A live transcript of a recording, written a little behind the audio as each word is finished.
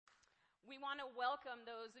We want to welcome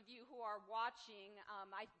those of you who are watching,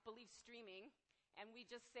 I believe streaming, and we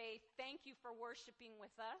just say thank you for worshiping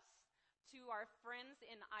with us. To our friends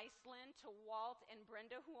in Iceland, to Walt and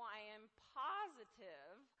Brenda, who I am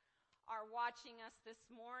positive are watching us this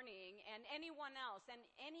morning, and anyone else, and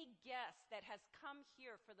any guest that has come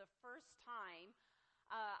here for the first time,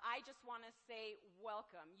 I just want to say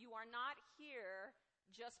welcome. You are not here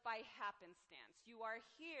just by happenstance. You are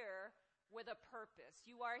here with a purpose.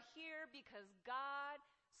 You are here because God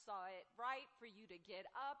saw it right for you to get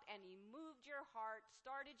up, and He moved your heart,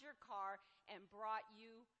 started your car, and brought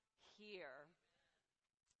you here.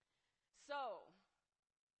 So,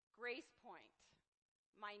 Grace Point,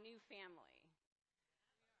 my new family.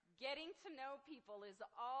 Getting to know people is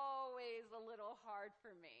always a little hard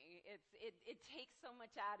for me. It takes so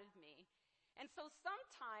much out of me. And so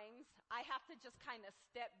sometimes I have to just kind of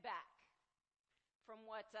step back from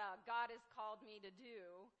what God has called me to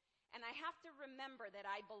do, and I have to remember that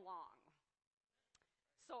I belong.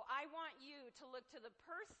 So I want you to look to the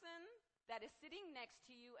person that is sitting next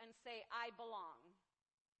to you and say, I belong.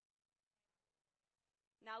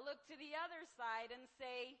 Now look to the other side and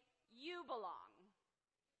say, you belong.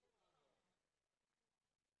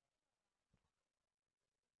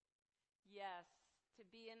 Yes, to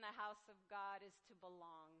be in the house of God is to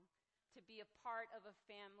belong. To be a part of a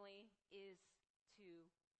family is to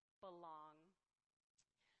belong.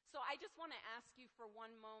 So I just want to ask you for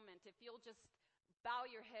one moment, if you'll just bow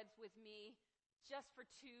your heads with me just for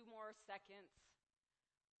 2 more seconds.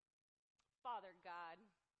 Father God,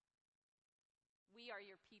 we are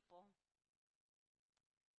your people,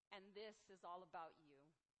 and this is all about you.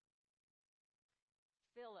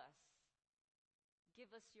 Fill us.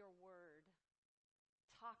 Give us your word.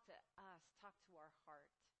 Talk to us. Talk to our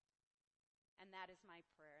heart. And that is my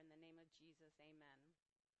prayer in the name of Jesus. Amen.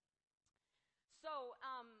 So,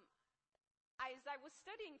 as I was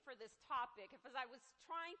studying for this topic, as I was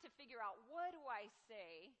trying to figure out what do I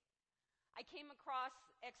say, I came across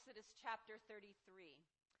Exodus chapter 33.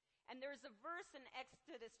 And there's a verse in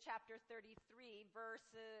Exodus chapter 33, verse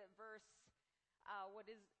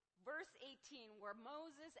 18, where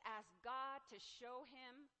Moses asked God to show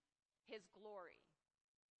him his glory.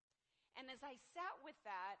 And as I sat with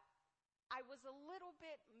that, I was a little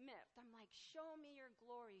bit miffed. I'm like, show me your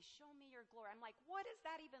glory, show me your glory. I'm like, what does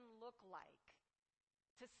that even look like?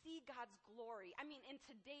 To see God's glory. I mean, in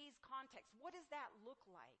today's context, what does that look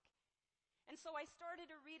like? And so I started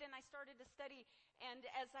to read and I started to study. And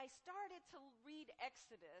as I started to read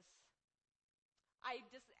Exodus, I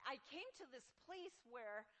came to this place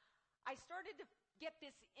where I started to get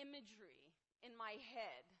this imagery in my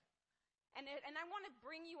head. And I want to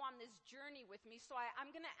bring you on this journey with me. So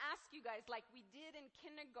I'm going to ask you guys, like we did in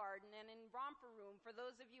kindergarten and in romper room, for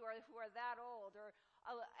those of you who are that old, or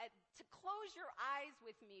to close your eyes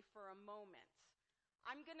with me for a moment.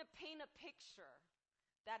 I'm going to paint a picture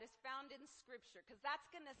that is found in Scripture, because that's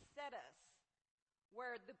going to set us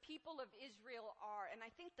where the people of Israel are. And I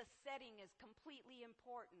think the setting is completely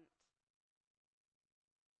important.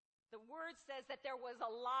 The word says that there was a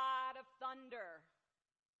lot of thunder.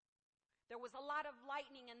 There was a lot of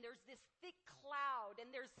lightning, and there's this thick cloud,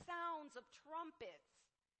 and there's sounds of trumpets.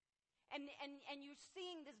 And you're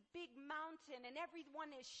seeing this big mountain, and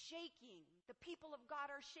everyone is shaking. The people of God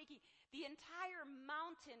are shaking. The entire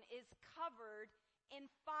mountain is covered in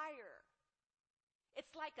fire.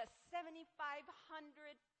 It's like a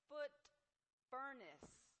 7,500-foot furnace.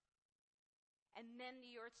 And then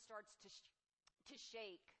the earth starts to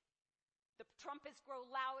shake. The trumpets grow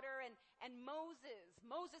louder, and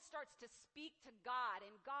Moses starts to speak to God,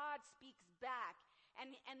 and God speaks back.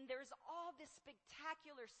 And there's all this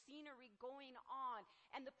spectacular scenery going on,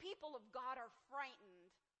 and the people of God are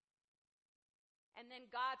frightened. And then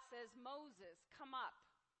God says, Moses, come up.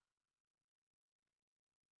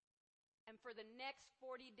 And for the next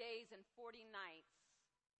 40 days and 40 nights,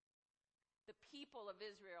 the people of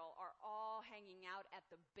Israel are all hanging out at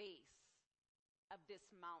the base of this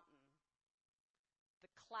mountain. The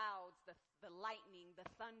clouds, the lightning, the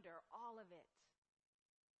thunder, all of it.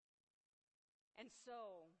 And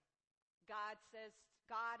so, God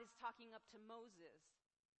is talking up to Moses.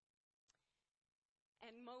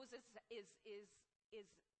 And Moses is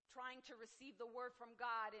trying to receive the word from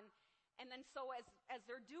God. And then so as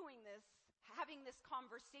they're doing this, having this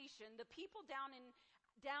conversation, the people down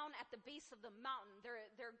at the base of the mountain,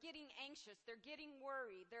 they're getting anxious, they're getting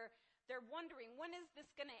worried, they're wondering, when is this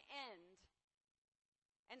going to end?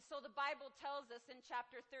 And so the Bible tells us in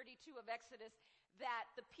chapter 32 of Exodus that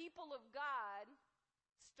the people of God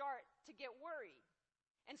start to get worried.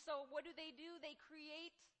 And so what do? They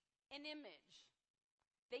create an image.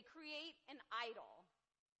 They create an idol.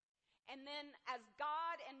 And then as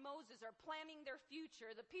God and Moses are planning their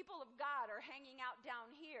future, the people of God are hanging out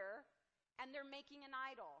down here, and they're making an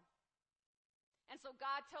idol. And so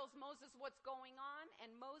God tells Moses what's going on,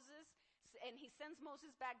 and he sends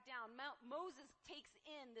Moses back down. Moses takes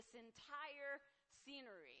in this entire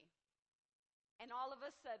scenery. And all of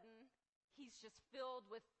a sudden, he's just filled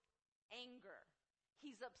with anger.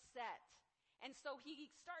 He's upset. And so he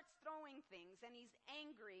starts throwing things, and he's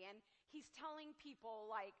angry, and he's telling people,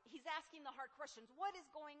 like, he's asking the hard questions. What is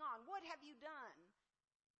going on? What have you done?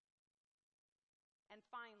 And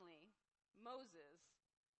finally, Moses,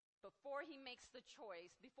 before he makes the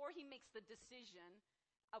choice, before he makes the decision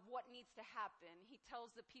of what needs to happen, he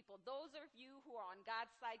tells the people, those of you who are on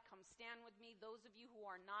God's side, come stand with me. Those of you who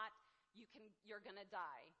are not, you're going to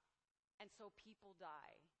die. And so people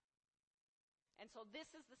die. And so this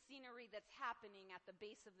is the scenery that's happening at the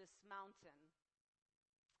base of this mountain.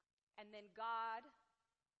 And then God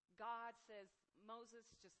says, Moses,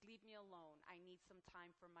 just leave me alone. I need some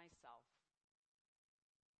time for myself.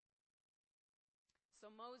 So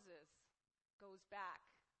Moses goes back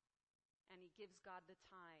and he gives God the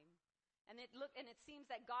time. And it seems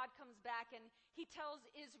that God comes back and he tells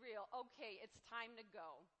Israel, okay, it's time to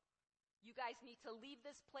go. You guys need to leave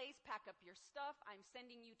this place, pack up your stuff. I'm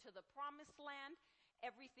sending you to the promised land.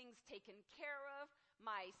 Everything's taken care of.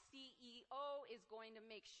 My CEO is going to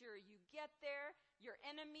make sure you get there. Your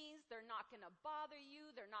enemies, they're not going to bother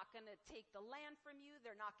you. They're not going to take the land from you.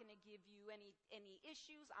 They're not going to give you any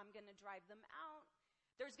issues. I'm going to drive them out.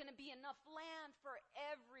 There's going to be enough land for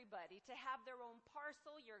everybody to have their own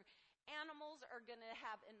parcel. Your animals are going to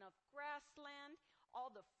have enough grassland.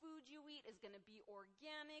 All the food you eat is going to be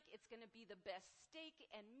organic. It's going to be the best steak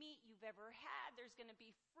and meat you've ever had. There's going to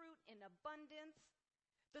be fruit in abundance.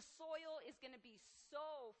 The soil is going to be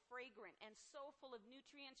so fragrant and so full of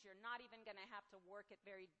nutrients, you're not even going to have to work it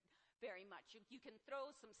very, very much. You can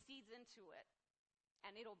throw some seeds into it,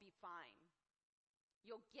 and it'll be fine.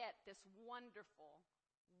 You'll get this wonderful,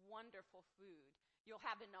 wonderful food. You'll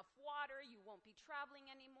have enough water. You won't be traveling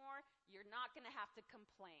anymore. You're not going to have to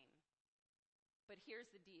complain. But here's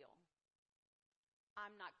the deal.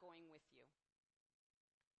 I'm not going with you.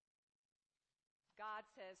 God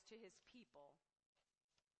says to his people,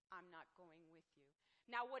 I'm not going with you.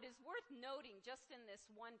 Now, what is worth noting just in this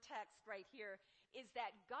one text right here is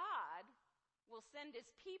that God will send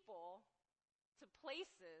his people to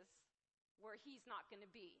places where he's not going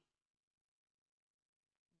to be.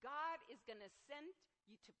 God is going to send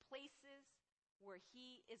you to places where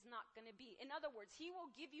he is not going to be. In other words, he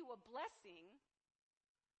will give you a blessing,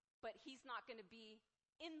 but he's not going to be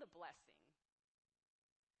in the blessing.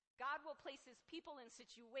 God will place his people in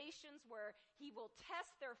situations where he will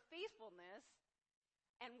test their faithfulness.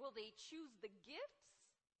 And will they choose the gifts?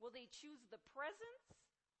 Will they choose the presents?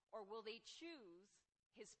 Or will they choose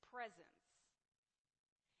his presence?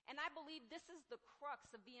 And I believe this is the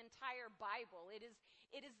crux of the entire Bible. It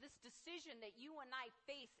is this decision that you and I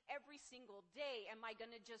face every single day. Am I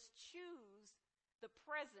going to just choose the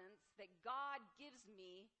presence that God gives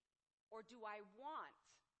me, or do I want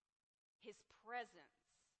his presence?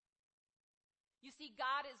 You see,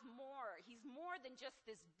 God is more. He's more than just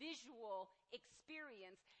this visual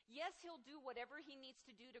experience. Yes, he'll do whatever he needs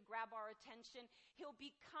to do to grab our attention. He'll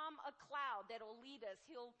become a cloud that'll lead us.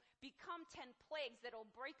 He'll become 10 plagues that'll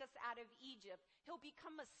break us out of Egypt. He'll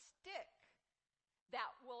become a stick that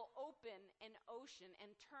will open an ocean and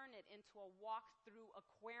turn it into a walk-through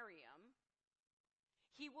aquarium.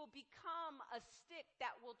 He will become a stick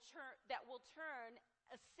that will turn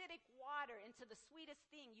acidic water into the sweetest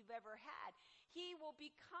thing you've ever had. He will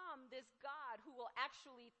become this God who will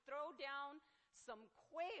actually throw down some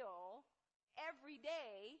quail every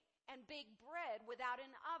day and bake bread without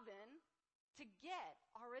an oven to get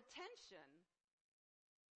our attention.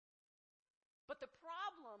 But the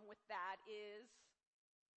problem with that is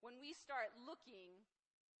when we start looking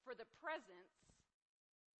for the presence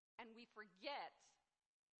and we forget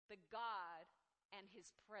the God and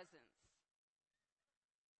his presence.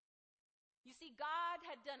 You see, God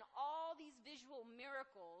had done all these visual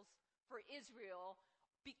miracles for Israel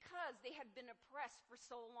because they had been oppressed for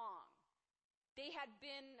so long. They had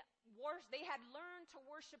learned to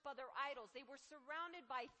worship other idols. They were surrounded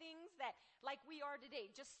by things that, like we are today,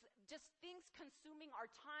 just things consuming our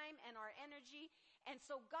time and our energy. And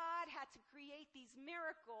so God had to create these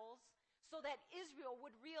miracles so that Israel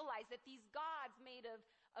would realize that these gods made of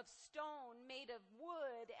stone, made of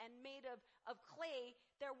wood, and made of clay,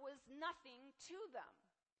 there was nothing to them.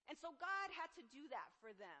 And so God had to do that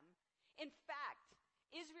for them. In fact,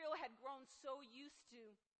 Israel had grown so used to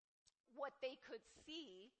what they could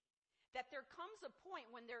see, that there comes a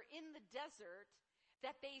point when they're in the desert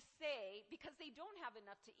that they say, because they don't have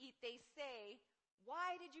enough to eat, they say,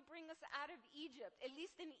 why did you bring us out of Egypt? At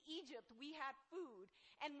least in Egypt we had food.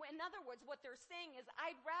 And in other words, what they're saying is,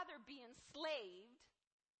 I'd rather be enslaved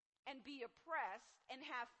and be oppressed and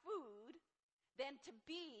have food than to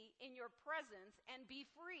be in your presence and be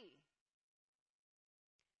free.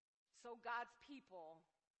 So God's people,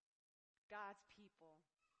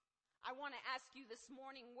 I want to ask you this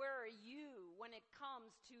morning, where are you when it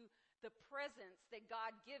comes to the presence that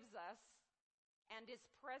God gives us and His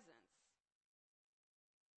presence?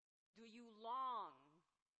 Do you long?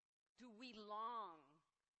 Do we long?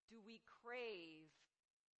 Do we crave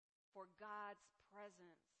for God's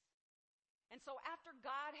presence? And so after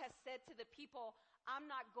God has said to the people, I'm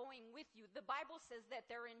not going with you, the Bible says that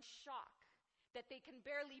they're in shock, that they can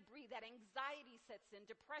barely breathe, that anxiety sets in,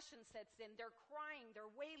 depression sets in, they're crying,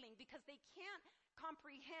 they're wailing, because they can't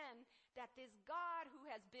comprehend that this God who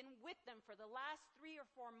has been with them for the last 3 or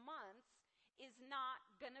 4 months is not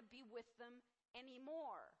going to be with them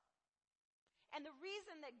anymore. And the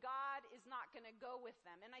reason that God is not going to go with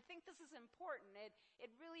them, and I think this is important, it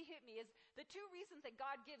really hit me, is the 2 reasons that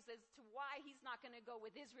God gives as to why He's not going to go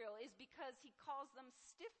with Israel is because He calls them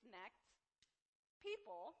stiff-necked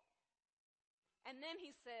people. And then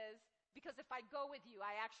He says, because if I go with you,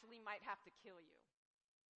 I actually might have to kill you.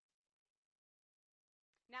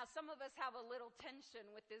 Now, some of us have a little tension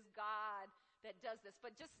with this God that does this,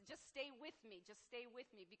 but just stay with me. Just stay with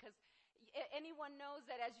me, because anyone knows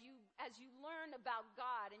that as you learn about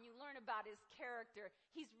God and you learn about His character,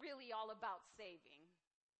 He's really all about saving.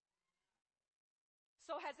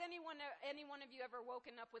 So has any one of you ever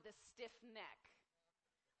woken up with a stiff neck?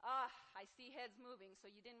 I see heads moving, so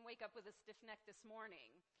you didn't wake up with a stiff neck this morning.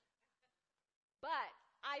 But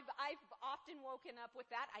I've often woken up with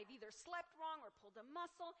that. I've either slept wrong or pulled a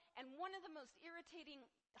muscle. And one of the most irritating,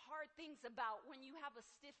 hard things about when you have a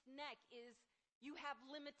stiff neck is you have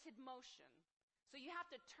limited motion. So you have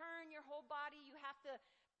to turn your whole body. You have to,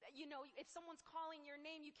 if someone's calling your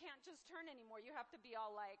name, you can't just turn anymore. You have to be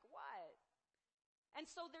all like, what? And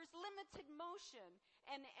so there's limited motion.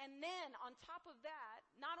 And then on top of that,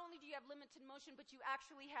 not only do you have limited motion, but you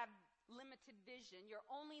actually have limited vision. You're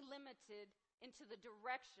only limited into the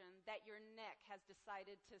direction that your neck has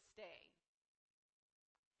decided to stay.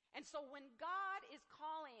 And so when God is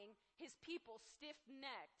calling His people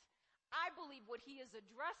stiff-necked, I believe what He is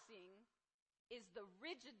addressing is the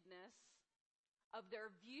rigidness of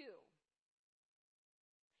their view.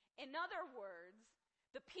 In other words,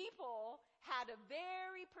 the people had a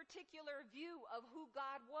very particular view of who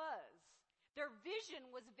God was. Their vision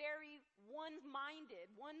was very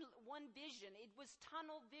one-minded, one vision. It was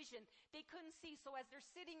tunnel vision. They couldn't see. So as they're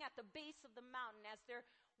sitting at the base of the mountain, as they're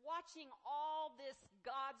watching all this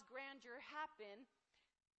God's grandeur happen,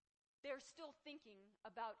 they're still thinking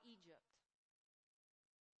about Egypt.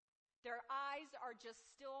 Their eyes are just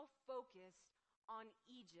still focused on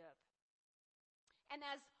Egypt. And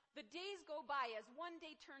as the days go by, as one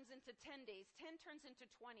day turns into 10 days, 10 turns into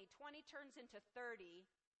 20, 20 turns into 30,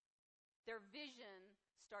 their vision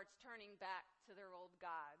starts turning back to their old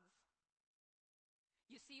gods.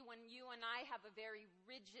 You see, when you and I have a very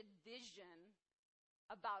rigid vision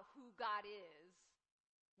about who God is,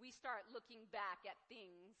 we start looking back at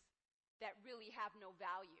things that really have no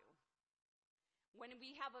value. When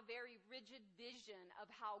we have a very rigid vision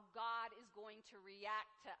of how God is going to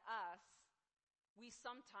react to us, we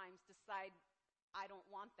sometimes decide, I don't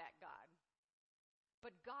want that God.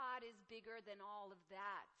 But God is bigger than all of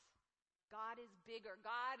that. God is bigger.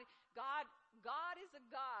 God is a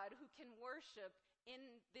God who can worship in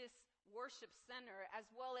this worship center as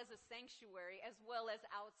well as a sanctuary, as well as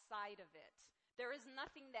outside of it. There is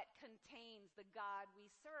nothing that contains the God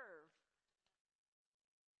we serve.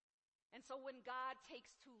 And so when God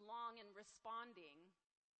takes too long in responding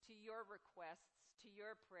to your requests, to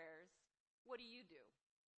your prayers, what do?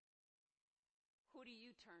 Who do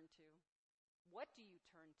you turn to? What do you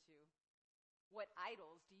turn to? What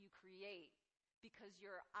idols do you create? Because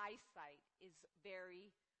your eyesight is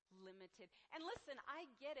very limited. And listen, I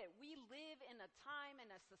get it. We live in a time and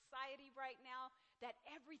a society right now that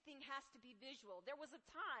everything has to be visual. There was a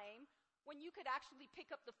time when you could actually pick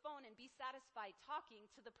up the phone and be satisfied talking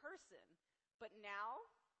to the person. But now,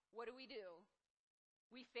 what do?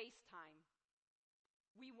 We FaceTime.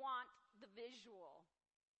 We want the visual.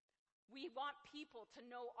 We want people to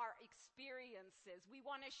know our experiences. We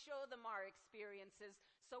want to show them our experiences.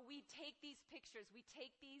 So we take these pictures, we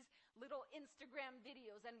take these little Instagram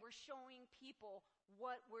videos, and we're showing people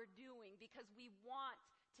what we're doing because we want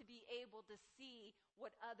to be able to see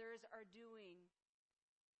what others are doing.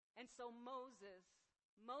 And so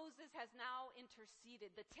Moses has now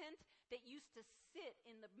interceded. The tent that used to sit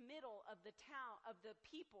in the middle of the town, of the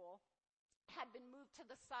people, had been moved to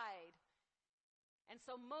the side. And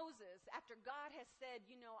so Moses, after God has said,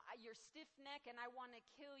 you're stiff-necked and I want to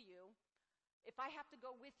kill you. If I have to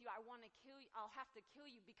go with you, I'll have to kill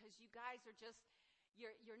you because you guys are just,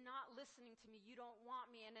 you're not listening to me. You don't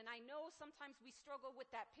want me. And I know sometimes we struggle with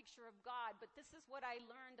that picture of God, but this is what I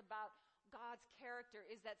learned about God's character,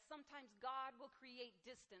 is that sometimes God will create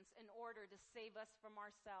distance in order to save us from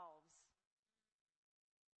ourselves.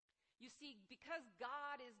 You see, because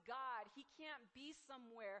God is God, he can't be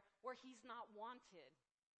somewhere where he's not wanted.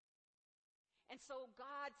 And so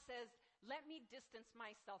God says, let me distance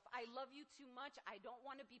myself. I love you too much. I don't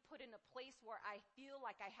want to be put in a place where I feel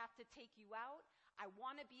like I have to take you out. I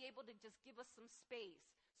want to be able to just give us some space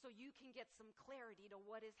so you can get some clarity to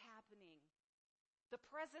what is happening. The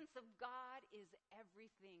presence of God is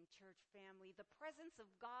everything, church family. The presence of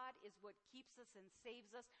God is what keeps us and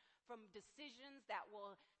saves us from decisions that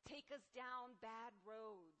will take us down bad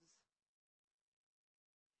roads.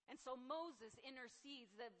 And so Moses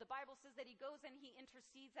intercedes. The Bible says that he goes and he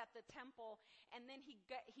intercedes at the temple, and then he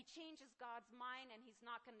changes God's mind, and he's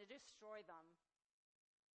not going to destroy them.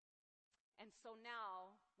 And so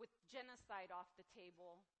now, with genocide off the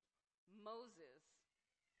table, Moses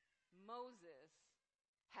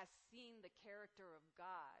has seen the character of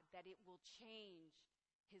God, that it will change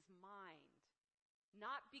his mind.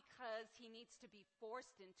 Not because he needs to be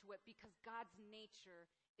forced into it, because God's nature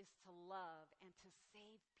is to love and to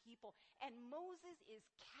save people. And Moses is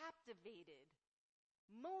captivated.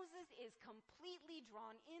 Moses is completely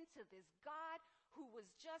drawn into this God who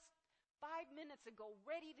was just 5 minutes ago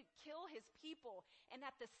ready to kill his people. And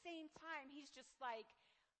at the same time, he's just like,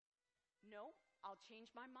 no, I'll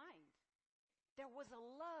change my mind. There was a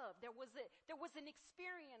love, there was an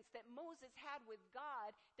experience that Moses had with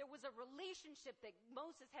God. There was a relationship that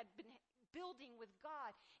Moses had been building with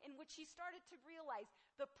God, in which he started to realize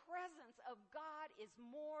the presence of God is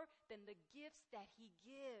more than the gifts that he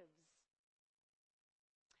gives.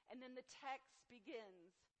 And then the text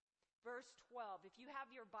begins, verse 12. If you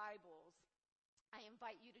have your Bibles, I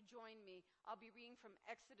invite you to join me. I'll be reading from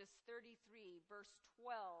Exodus 33, verse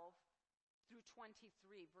 12 through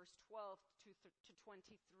 23, verse 12 to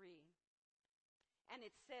 23. And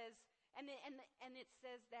it says, and it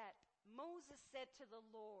says that Moses said to the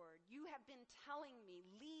Lord, you have been telling me,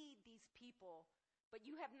 lead these people, but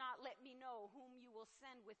you have not let me know whom you will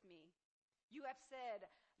send with me. You have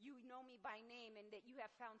said, you know me by name, and that you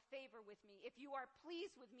have found favor with me. If you are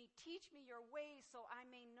pleased with me, teach me your ways, so I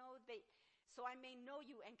may know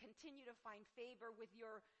you and continue to find favor with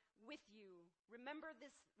you. Remember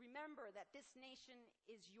that this nation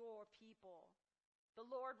is your people. The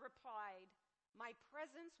Lord replied, my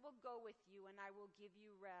presence will go with you, and I will give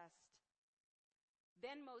you rest.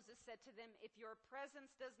 Then Moses said to them, if your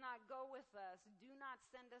presence does not go with us, do not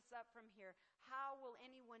send us up from here. How will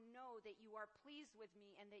anyone know that you are pleased with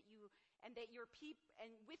me and with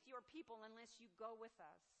your people unless you go with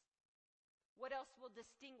us? What else will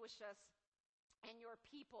distinguish us and your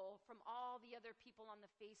people from all the other people on the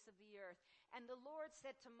face of the earth? And the Lord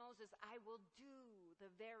said to Moses, I will do the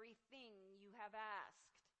very thing you have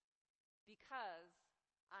asked, because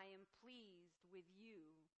I am pleased with you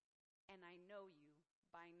and I know you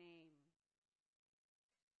by name.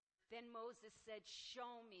 Then Moses said,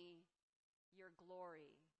 show me your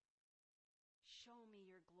glory. Show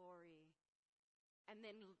me your glory. And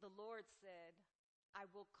then the Lord said,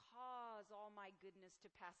 I will cause all my goodness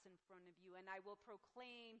to pass in front of you, and I will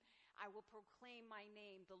proclaim my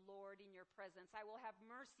name, the Lord, in your presence. I will have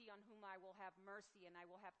mercy on whom I will have mercy, and I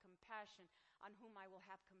will have compassion on whom I will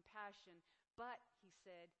have compassion. But, he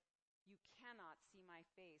said, you cannot see my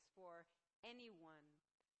face, for anyone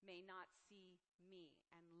may not see me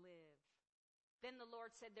and live. Then the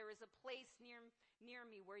Lord said, there is a place near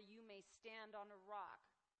me where you may stand on a rock.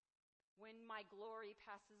 When my glory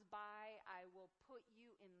passes by, I will put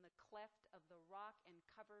you in the cleft of the rock and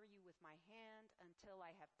cover you with my hand until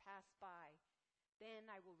I have passed by. Then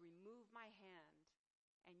I will remove my hand,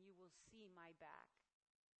 and you will see my back,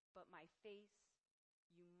 but my face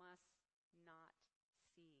you must not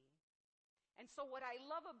see. And so what I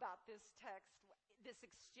love about this text, this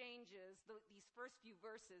exchanges, these first few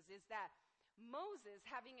verses, is that Moses,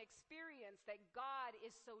 having experienced that God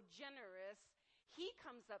is so generous, he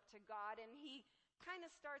comes up to God and he kind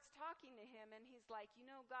of starts talking to him, and he's like,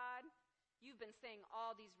 God, you've been saying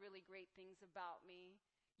all these really great things about me.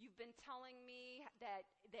 You've been telling me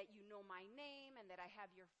that you know my name and that I have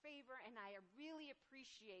your favor, and I really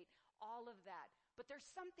appreciate all of that. But there's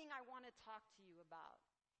something I want to talk to you about.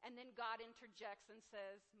 And then God interjects and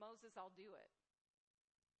says, Moses, I'll do it.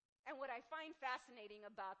 And what I find fascinating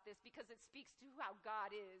about this, because it speaks to how God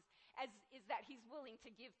is that he's willing to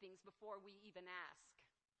give things before we even ask.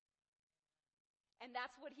 And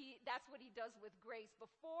that's what he does with grace.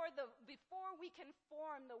 Before we can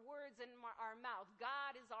form the words in our mouth,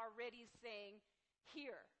 God is already saying,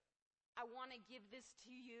 here, I want to give this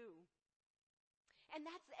to you. And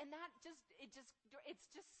it's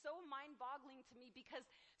just so mind-boggling to me, because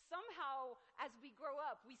somehow as we grow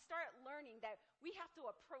up, we start learning that we have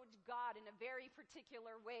to approach God in a very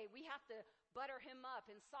particular way. We have to butter him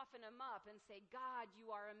up and soften him up and say, God,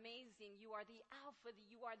 you are amazing. You are the Alpha,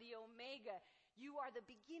 you are the Omega. You are the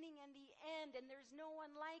beginning and the end, and there's no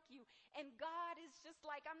one like you. And God is just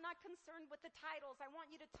like, I'm not concerned with the titles. I want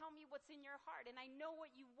you to tell me what's in your heart, and I know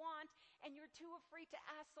what you want, and you're too afraid to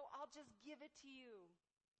ask, so I'll just give it to you.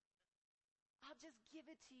 I'll just give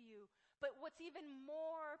it to you. But what's even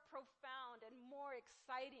more profound and more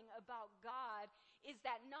exciting about God is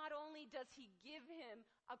that not only does he give him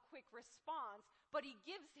a quick response, but he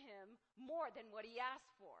gives him more than what he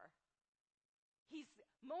asked for.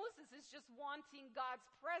 Moses is just wanting God's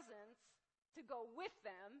presence to go with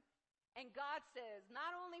them, and God says,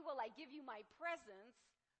 not only will I give you my presence,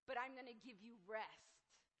 but I'm going to give you rest.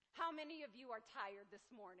 How many of you are tired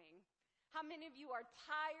this morning? How many of you are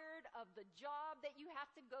tired of the job that you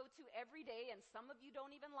have to go to every day, and some of you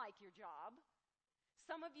don't even like your job?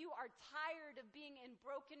 Some of you are tired of being in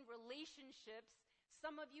broken relationships.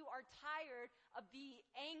 Some of you are tired of the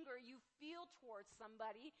anger you feel towards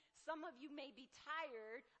somebody. Some of you may be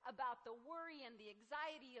tired about the worry and the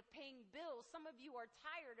anxiety of paying bills. Some of you are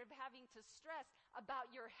tired of having to stress about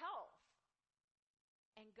your health.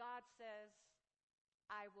 And God says,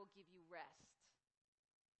 I will give you rest.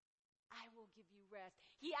 I will give you rest.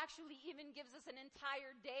 He actually even gives us an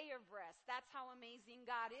entire day of rest. That's how amazing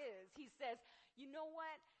God is. He says, you know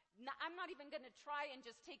what? I'm not even going to try and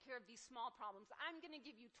just take care of these small problems. I'm going to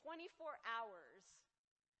give you 24 hours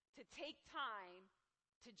to take time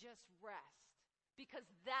to just rest, because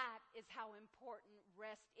that is how important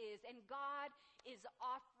rest is. And God is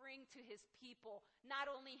offering to his people not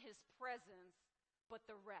only his presence, but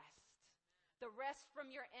the rest. The rest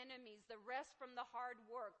from your enemies, the rest from the hard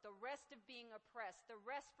work, the rest of being oppressed, the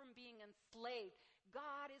rest from being enslaved.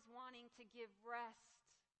 God is wanting to give rest.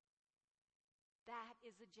 That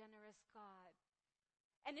is a generous God.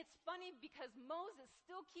 And it's funny because Moses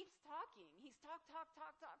still keeps talking. He's talk.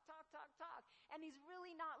 And he's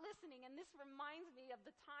really not listening. And this reminds me of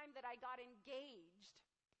the time that I got engaged.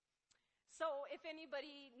 So if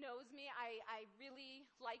anybody knows me, I really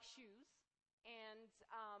like shoes. And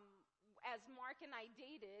as Mark and I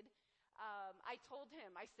dated, I told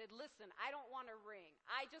him, I said, listen, I don't want a ring.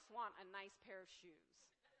 I just want a nice pair of shoes.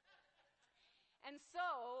 And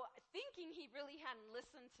so, thinking he really hadn't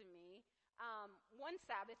listened to me, one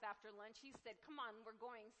Sabbath after lunch, he said, come on, we're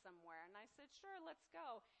going somewhere. And I said, sure, let's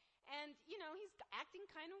go. And, he's acting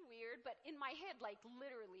kind of weird, but in my head, like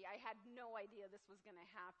literally, I had no idea this was going to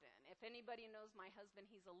happen. If anybody knows my husband,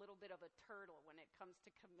 he's a little bit of a turtle when it comes to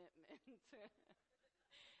commitment.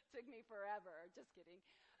 Took me forever, just kidding.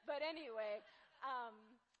 But anyway,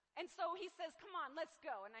 and so he says, come on, let's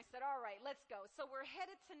go. And I said, all right, let's go. So we're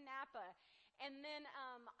headed to Napa. And then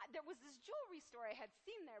there was this jewelry store I had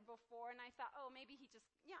seen there before, and I thought, oh, maybe he just,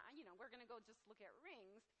 we're going to go just look at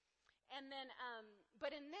rings. And then,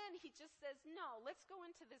 then he just says, no, let's go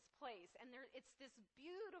into this place. And it's this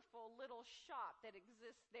beautiful little shop that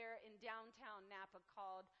exists there in downtown Napa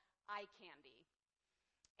called Eye Candy.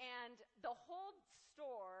 And the whole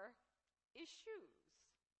store is shoes.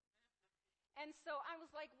 And so I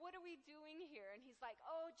was like, what are we doing here? And he's like,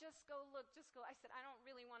 oh, just go look, just go. I said, I don't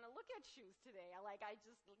really want to look at shoes today.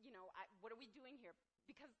 What are we doing here?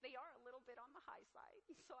 Because they are a little bit on the high side.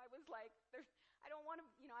 So I was like, I don't want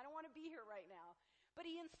to be here right now. But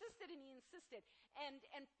he insisted and he insisted. And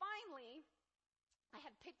finally, I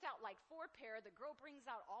had picked out like 4 pair. The girl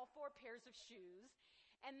brings out all 4 pairs of shoes.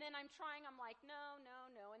 And then I'm like, no.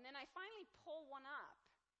 And then I finally pull one up.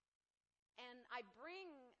 And I bring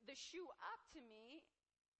the shoe up to me,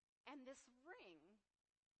 and this ring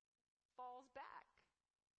falls back.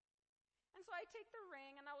 And so I take the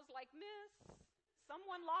ring, and I was like, Miss,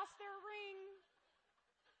 someone lost their ring.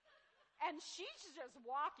 And she's just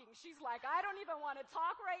walking. She's like, I don't even want to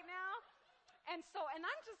talk right now. And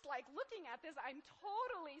I'm just like looking at this. I'm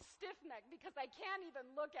totally stiff-necked because I can't even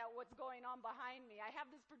look at what's going on behind me. I have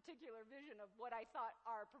this particular vision of what I thought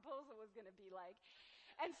our proposal was going to be like.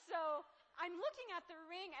 And so I'm looking at the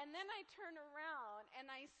ring, and then I turn around, and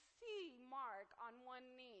I see Mark on one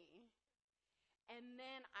knee. And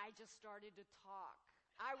then I just started to talk.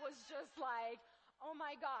 I was just like, oh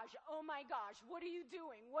my gosh, what are you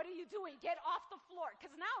doing? What are you doing? Get off the floor.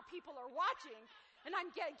 Because now people are watching, and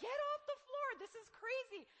I'm get off the floor. This is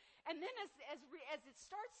crazy. And then as it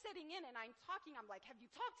starts setting in and I'm talking, I'm like, have you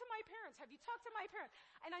talked to my parents? Have you talked to my parents?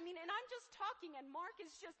 And and I'm just talking, and Mark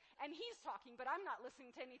is just, and he's talking, but I'm not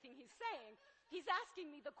listening to anything he's saying. He's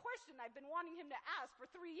asking me the question I've been wanting him to ask for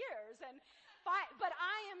 3 years. But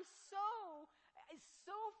I am so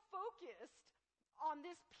focused on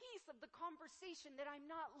this piece of the conversation that I'm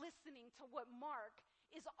not listening to what Mark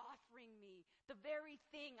is offering me, the very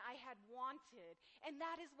thing I had wanted. And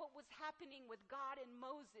that is what was happening with God and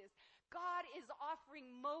Moses. God is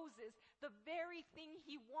offering Moses the very thing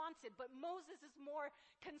he wanted, but Moses is more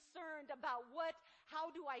concerned about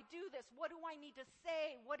how do I do this? What do I need to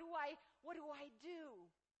say? What do I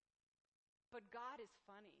do? But God is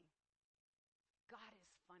funny. God is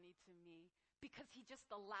funny to me because he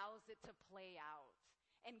just allows it to play out.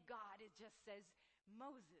 And God, it just says,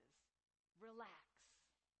 Moses, relax.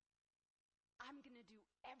 I'm going to do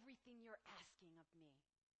everything you're asking of me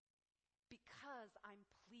because I'm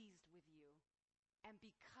pleased with you and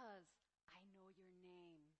because I know your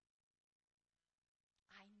name.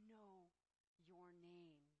 I know your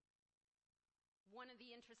name. One of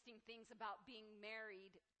the interesting things about being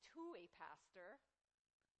married to a pastor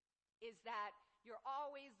is that you're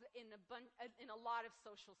always in a lot of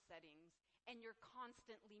social settings, and you're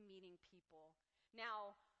constantly meeting people.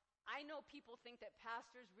 Now, I know people think that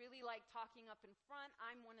pastors really like talking up in front.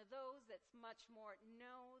 I'm one of those that's much more,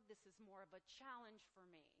 no, this is more of a challenge for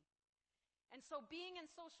me. And so being in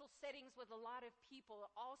social settings with a lot of people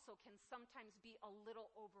also can sometimes be a little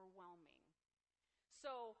overwhelming.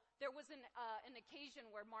 So there was an occasion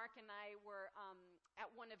where Mark and I were at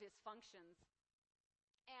one of his functions.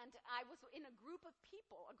 And I was in a group of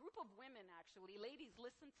people, a group of women actually. Ladies,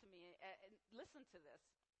 listen to me, listen to this.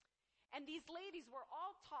 And these ladies were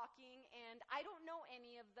all talking, and I don't know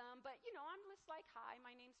any of them, but, I'm just like, hi,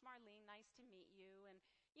 my name's Marlene, nice to meet you. And,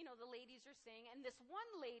 the ladies are saying, and this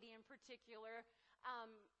one lady in particular,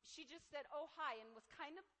 she just said, oh, hi, and was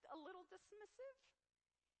kind of a little dismissive.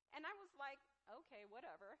 And I was like, okay,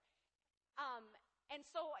 whatever. And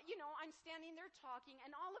so, I'm standing there talking,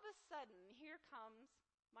 and all of a sudden, here comes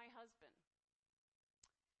my husband.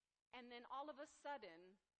 And then all of a sudden,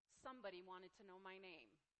 somebody wanted to know my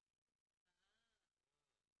name.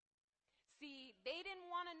 See, they didn't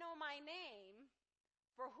want to know my name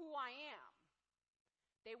for who I am.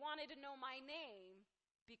 They wanted to know my name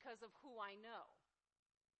because of who I know.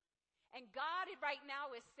 And God right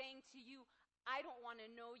now is saying to you, I don't want to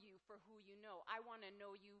know you for who you know. I want to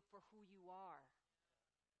know you for who you are.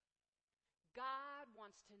 God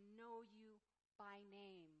wants to know you by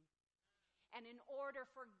name. And in order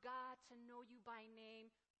for God to know you by name,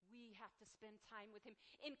 we have to spend time with him.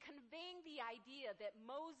 In conveying the idea that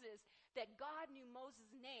God knew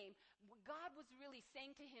Moses' name, what God was really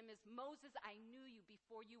saying to him is, Moses, I knew you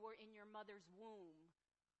before you were in your mother's womb.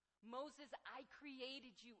 Moses, I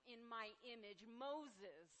created you in my image.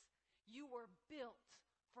 Moses, you were built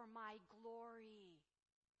for my glory.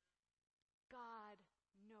 God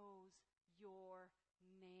knows your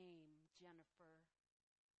name, Jennifer.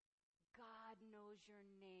 God knows your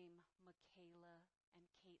name, Michaela and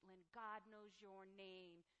Caitlin. God knows your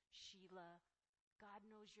name, Sheila. God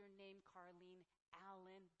knows your name, Carlene,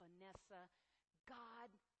 Alan, Vanessa.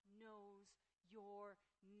 God knows your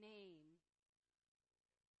name.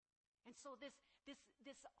 And so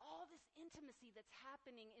all this intimacy that's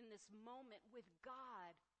happening in this moment with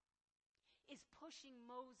God is pushing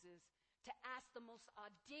Moses to ask the most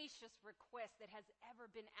audacious request that has ever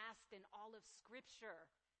been asked in all of Scripture.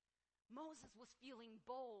 Moses was feeling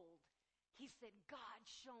bold. He said, God,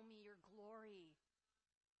 show me your glory.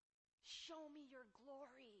 Show me your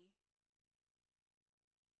glory.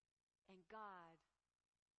 And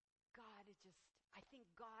I think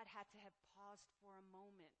God had to have paused for a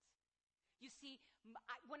moment. You see,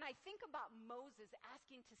 when I think about Moses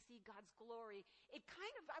asking to see God's glory,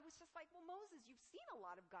 I was just like, well, Moses, you've seen a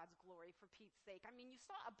lot of God's glory, for Pete's sake. I mean, you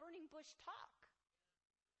saw a burning bush talk.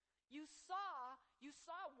 You saw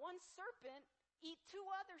one serpent eat 2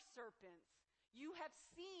 other serpents. You have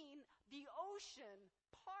seen the ocean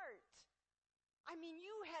part. I mean,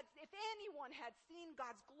 if anyone had seen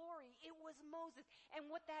God's glory, it was Moses. And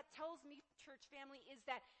what that tells me, church family, is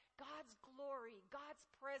that God's glory, God's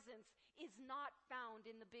presence is not found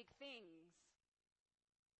in the big things.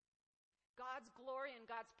 God's glory and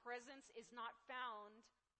God's presence is not found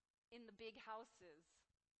in the big houses.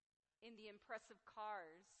 in the impressive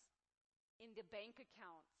cars, in the bank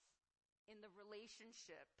accounts, in the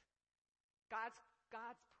relationship. God's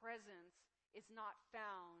presence is not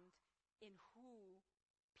found in who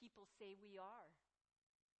people say we are.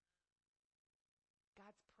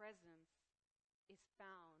 God's presence is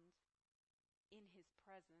found in his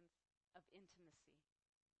presence of intimacy.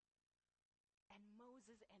 And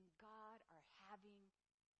Moses and God are having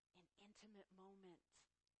an intimate moment.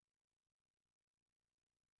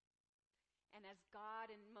 And as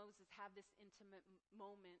God and Moses have this intimate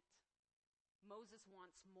moment, Moses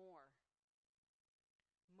wants more.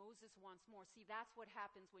 Moses wants more. See, that's what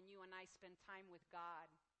happens when you and I spend time with God.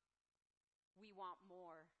 We want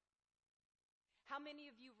more. How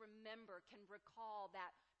many of you can recall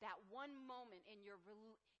that one moment in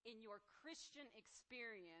your Christian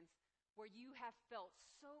experience where you have felt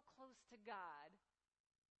so close to God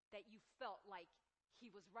that you felt like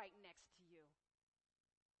he was right next to you?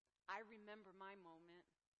 I remember my moment.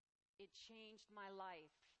 It changed my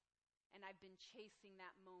life, and I've been chasing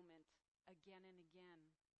that moment again and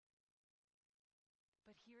again.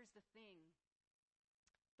 But here's the thing.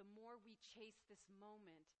 The more we chase this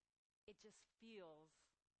moment, it just feels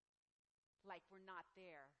like we're not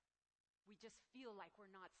there. We just feel like we're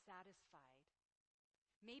not satisfied.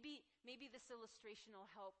 Maybe this illustration will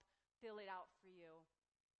help fill it out for you.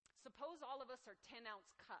 Suppose all of us are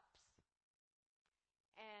 10-ounce cups.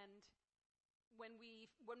 And when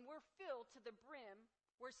we're filled to the brim,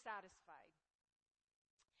 we're satisfied.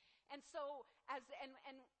 And so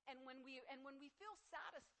when we feel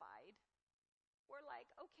satisfied, we're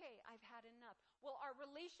like, okay, I've had enough. Well, our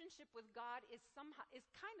relationship with God is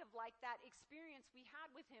kind of like that experience we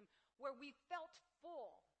had with him where we felt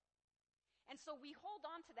full. And so we hold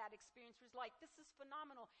on to that experience. We're like, this is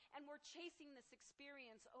phenomenal. And we're chasing this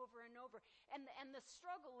experience over and over. And the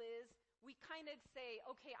struggle is we kind of say,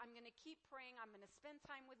 okay, I'm going to keep praying. I'm going to spend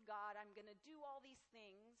time with God. I'm going to do all these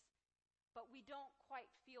things. But we don't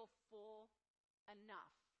quite feel full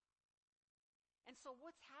enough. And so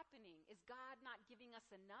what's happening? Is God not giving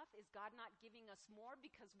us enough? Is God not giving us more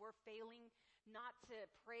because we're failing not to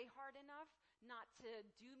pray hard enough, not to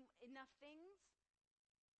do enough things?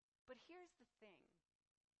 But here's the thing.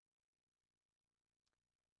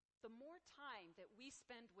 The more time that we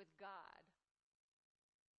spend with God,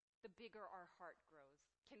 the bigger our heart grows.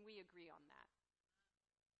 Can we agree on that?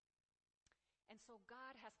 And so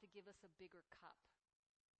God has to give us a bigger cup.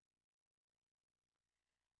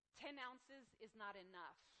 10 ounces is not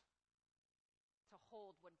enough to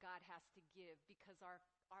hold what God has to give because our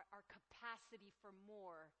capacity for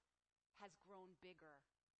more has grown bigger.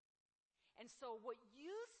 And so what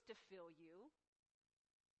used to fill you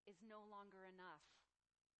is no longer enough.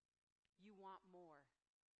 You want more.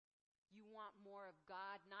 You want more of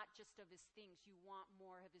God, not just of his things. You want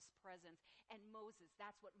more of his presence. And Moses,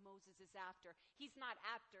 that's what Moses is after. He's not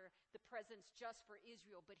after the presence just for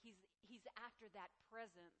Israel, but he's after that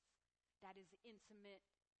presence that is intimate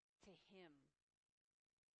to him.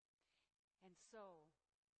 And so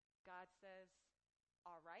God says,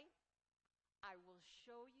 all right, I will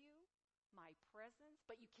show you my presence,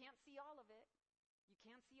 but you can't see all of it. You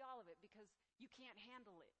can't see all of it because you can't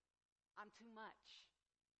handle it. I'm too much.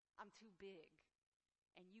 I'm too big,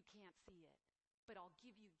 and you can't see it. But I'll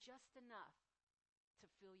give you just enough to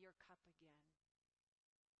fill your cup again.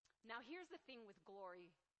 Now, here's the thing with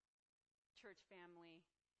glory, church family.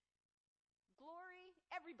 Glory,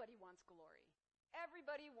 everybody wants glory.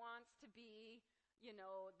 Everybody wants to be,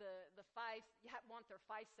 want their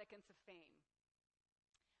 5 seconds of fame.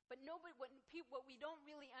 But what we don't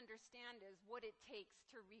really understand is what it takes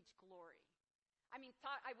to reach glory. I mean,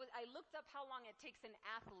 I looked up how long it takes an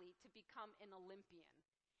athlete to become an Olympian.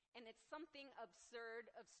 And it's something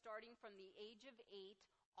absurd of starting from the age of 8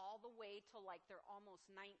 all the way to like they're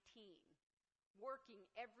almost 19. Working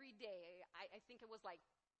every day. I think it was like,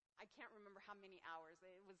 I can't remember how many hours.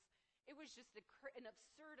 It was just an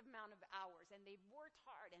absurd amount of hours. And they've worked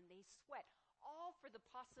hard and they sweat. All for the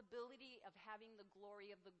possibility of having the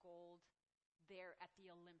glory of the gold there at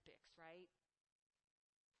the Olympics, right?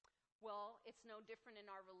 Well, it's no different in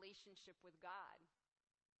our relationship with God.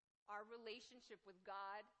 Our relationship with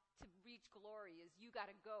God to reach glory is you got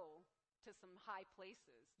to go to some high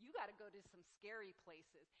places. You got to go to some scary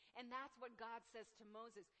places. And that's what God says to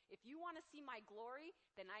Moses. If you want to see my glory,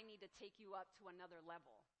 then I need to take you up to another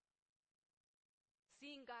level.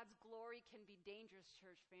 Seeing God's glory can be dangerous,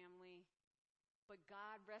 church family. But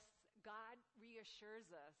God reassures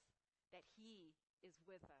us that he is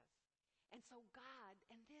with us. And so God,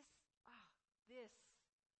 and this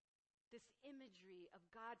this imagery of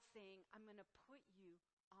God saying, I'm going to put you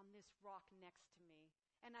on this rock next to me.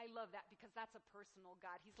 And I love that because that's a personal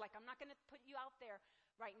God. He's like, I'm not going to put you out there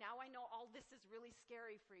right now. I know all this is really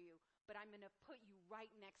scary for you, but I'm going to put you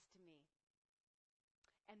right next to me.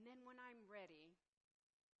 And then when I'm ready,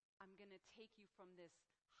 I'm going to take you from this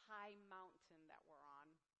high mountain that we're on,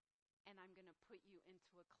 and I'm going to put you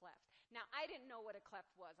into a cleft. Now, I didn't know what a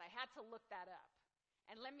cleft was. I had to look that up.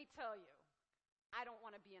 And let me tell you, I don't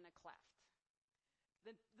want to be in a cleft.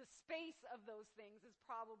 The space of those things is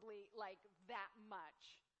probably like that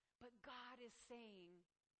much. But God is saying,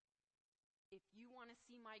 if you want to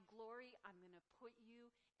see my glory, I'm going to put you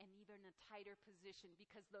in even a tighter position,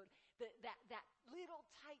 because that little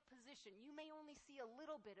tight position, you may only see a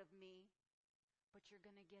little bit of me, but you're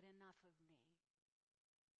going to get enough of me.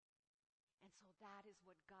 And so that is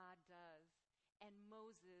what God does. And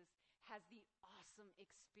Moses has the awesome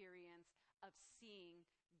experience of seeing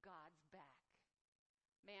God's back.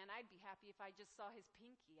 Man, I'd be happy if I just saw his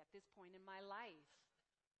pinky at this point in my life.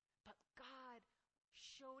 But God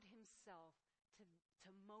showed himself to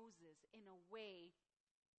Moses in a way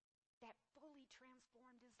that fully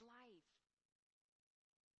transformed his life.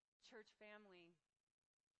 Church family,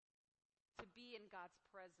 to be in God's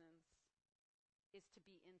presence is to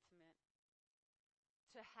be intimate.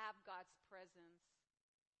 To have God's presence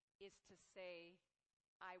is to say,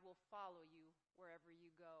 I will follow you wherever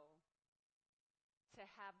you go. To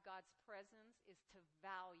have God's presence is to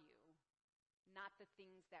value not the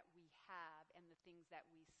things that we have and the things that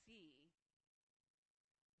we see,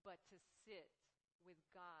 but to sit with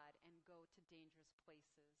God and go to dangerous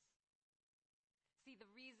places. See, the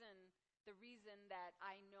reason that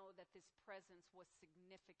I know that this presence was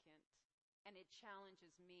significant and it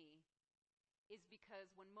challenges me is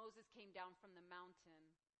because when Moses came down from the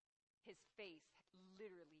mountain, his face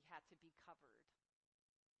literally had to be covered.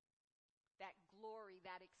 That glory,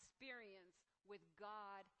 that experience with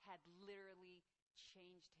God had literally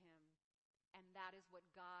changed him. And that is what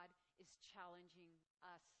God is challenging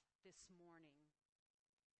us this morning.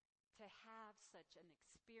 To have such an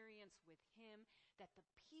experience with him that the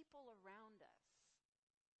people around us,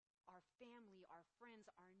 our family, our friends,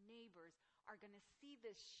 our neighbors, are going to see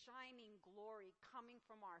this shining glory coming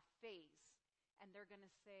from our face. And they're going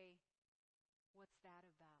to say, what's that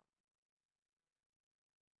about?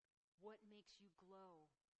 What makes you glow?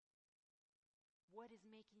 What is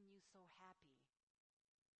making you so happy?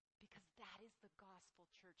 Because that is the gospel,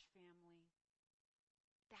 church family.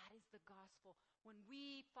 That is the gospel. When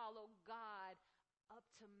we follow God up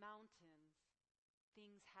to mountains,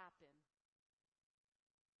 things happen.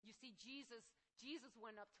 You see, Jesus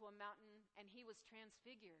went up to a mountain and he was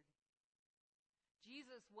transfigured.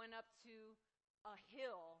 Jesus went up to a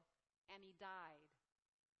hill and he died.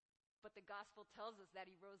 But the gospel tells us that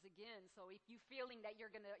he rose again. So if you're feeling that you're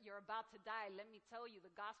about to die, let me tell you,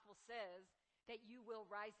 the gospel says that you will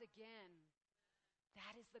rise again.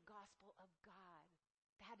 That is the gospel of God.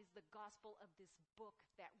 That is the gospel of this book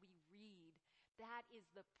that we read. That is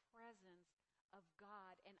the presence of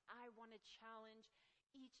God. And I want to challenge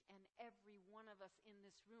each and every one of us in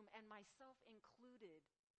this room, and myself included,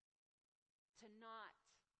 to not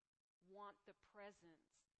want the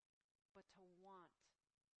presence, but to want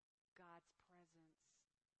God's presence.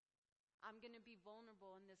 I'm going to be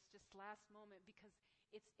vulnerable in this just last moment because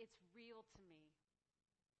it's real to me.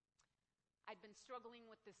 I'd been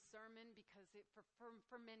struggling with this sermon because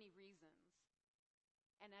for many reasons.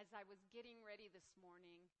 And as I was getting ready this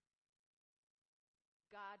morning,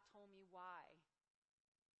 God told me why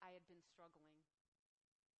I had been struggling.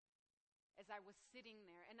 As I was sitting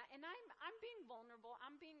there, and I'm being vulnerable,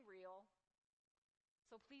 I'm being real,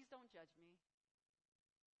 so please don't judge me.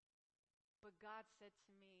 But God said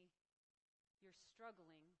to me, you're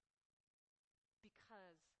struggling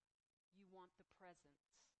because you want the presence.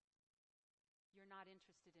 You're not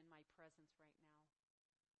interested in my presence right now.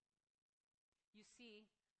 You see,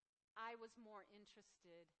 I was more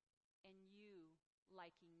interested in you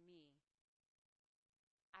liking me.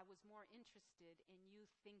 I was more interested in you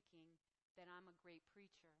thinking that I'm a great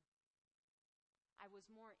preacher. I was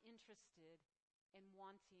more interested in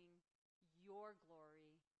wanting your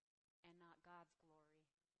glory and not God's glory.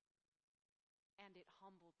 And it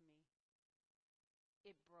humbled me.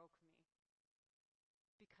 It broke me.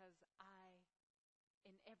 Because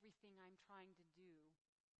in everything I'm trying to do,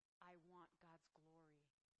 I want God's glory.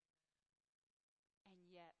 And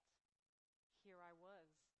yet, here I was,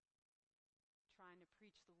 trying to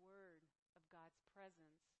preach the word of God's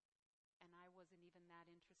presence, and I wasn't even that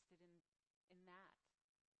interested in that.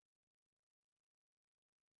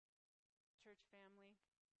 Church family,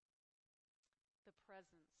 the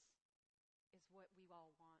presence what we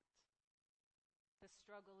all want. The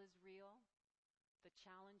struggle is real. The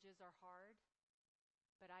challenges are hard.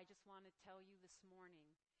 But I just want to tell you this morning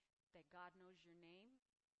that God knows your name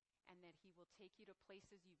and that he will take you to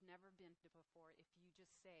places you've never been to before if you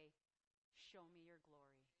just say, show me your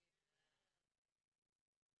glory.